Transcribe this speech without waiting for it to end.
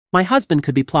My husband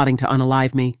could be plotting to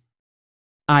unalive me.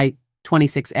 I,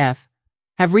 26F,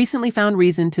 have recently found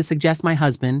reason to suggest my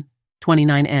husband,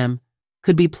 29M,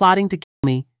 could be plotting to kill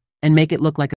me and make it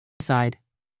look like a suicide.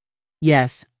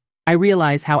 Yes, I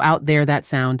realize how out there that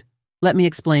sound. Let me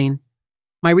explain.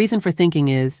 My reason for thinking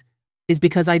is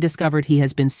because I discovered he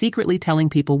has been secretly telling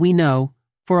people we know,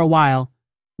 for a while,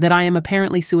 that I am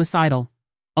apparently suicidal,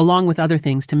 along with other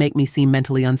things to make me seem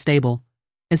mentally unstable,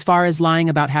 as far as lying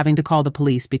about having to call the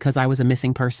police because I was a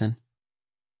missing person.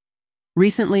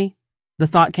 Recently, the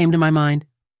thought came to my mind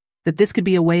that this could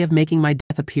be a way of making my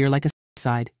death appear like a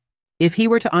suicide, if he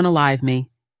were to unalive me,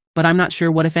 but I'm not sure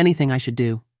what, if anything, I should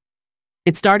do.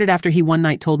 It started after he one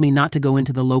night told me not to go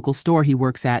into the local store he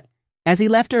works at, as he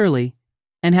left early,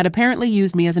 and had apparently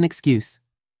used me as an excuse.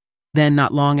 Then,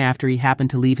 not long after, he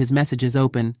happened to leave his messages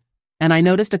open, and I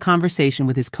noticed a conversation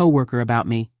with his coworker about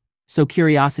me, so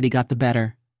curiosity got the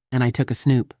better, and I took a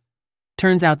snoop.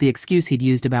 Turns out the excuse he'd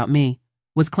used about me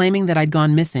was claiming that I'd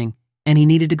gone missing, and he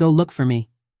needed to go look for me,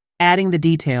 adding the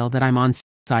detail that I'm on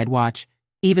suicide watch,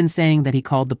 even saying that he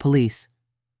called the police.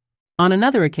 On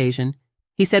another occasion,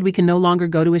 he said we can no longer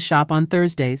go to his shop on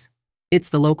Thursdays. It's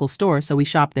the local store, so we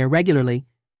shop there regularly,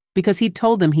 because he'd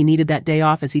told them he needed that day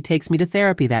off as he takes me to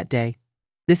therapy that day.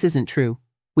 This isn't true.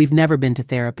 We've never been to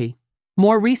therapy.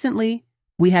 More recently,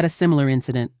 we had a similar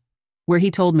incident, where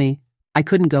he told me I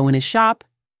couldn't go in his shop,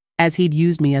 as he'd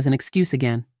used me as an excuse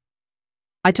again.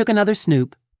 I took another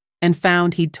snoop, and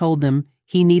found he'd told them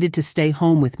he needed to stay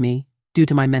home with me due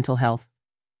to my mental health.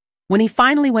 When he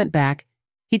finally went back,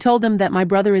 he told them that my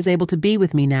brother is able to be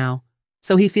with me now,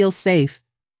 so he feels safe,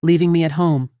 leaving me at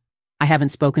home. I haven't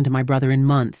spoken to my brother in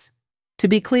months. To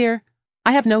be clear,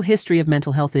 I have no history of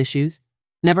mental health issues,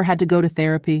 never had to go to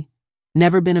therapy,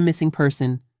 never been a missing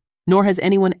person, nor has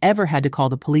anyone ever had to call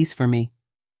the police for me.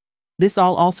 This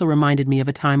all also reminded me of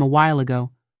a time a while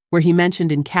ago, where he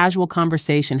mentioned in casual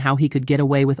conversation how he could get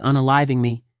away with unaliving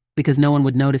me, because no one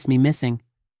would notice me missing.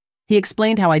 He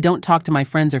explained how I don't talk to my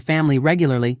friends or family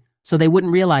regularly, so they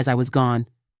wouldn't realize I was gone,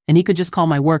 and he could just call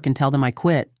my work and tell them I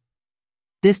quit.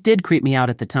 This did creep me out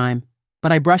at the time,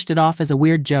 but I brushed it off as a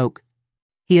weird joke.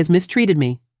 He has mistreated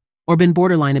me, or been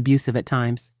borderline abusive at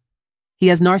times. He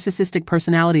has narcissistic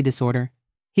personality disorder.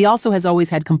 He also has always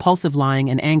had compulsive lying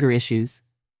and anger issues.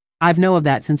 I've known of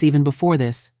that since even before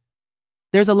this.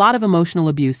 There's a lot of emotional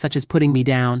abuse, such as putting me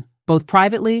down, both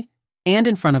privately and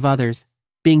in front of others,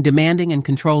 being demanding and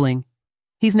controlling.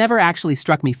 He's never actually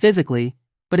struck me physically,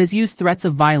 but has used threats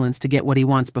of violence to get what he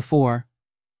wants before.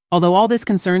 Although all this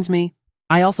concerns me,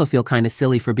 I also feel kinda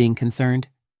silly for being concerned.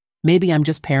 Maybe I'm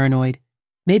just paranoid.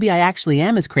 Maybe I actually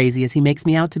am as crazy as he makes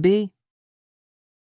me out to be.